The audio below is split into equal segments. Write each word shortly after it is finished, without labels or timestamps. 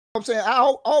I'm saying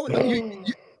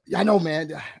I know,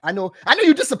 man. I know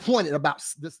you're disappointed about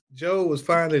this. Joe was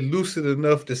finally lucid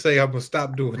enough to say, "I'm gonna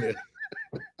stop doing it."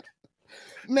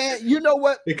 Man, you know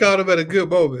what? They called him at a good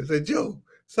moment. Said, "Joe,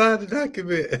 sign the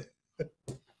document."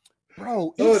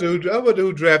 Bro, I wonder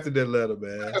who drafted that letter,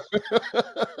 man.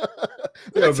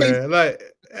 Yeah, man. Like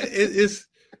it's.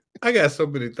 I got so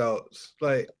many thoughts.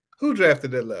 Like, who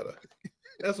drafted that letter?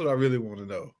 That's what I really want to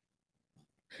know.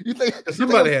 You think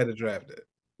somebody had to draft it?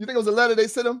 You think it was a letter they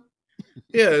sent him?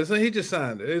 Yeah, so he just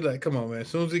signed it. He's like, "Come on, man. As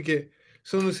soon as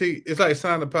he, it's like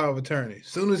sign the power of attorney. As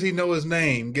soon as he know his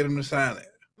name, get him to sign it."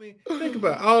 I mean, think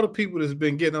about all the people that's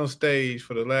been getting on stage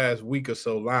for the last week or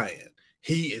so lying.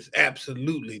 He is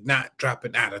absolutely not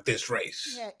dropping out of this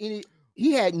race.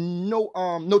 He had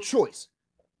no choice.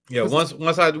 Yeah, once we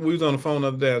was on the phone the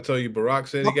other day, I told you Barack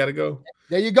said he got to go.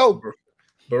 There you go.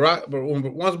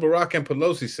 Once Barack and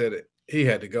Pelosi said it, he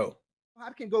had to go.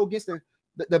 How can go against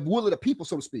the will of the people,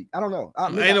 so to speak? I don't know.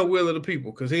 Ain't no will of the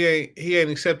people because he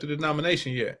ain't accepted the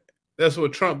nomination yet. That's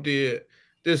what Trump did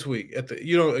this week.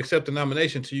 You don't accept the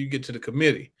nomination until you get to the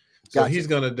committee. So he's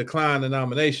going to decline the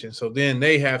nomination. So then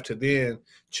they have to then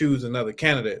choose another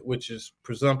candidate, which is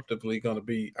presumptively going to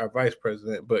be our vice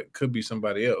president, but could be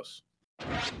somebody else.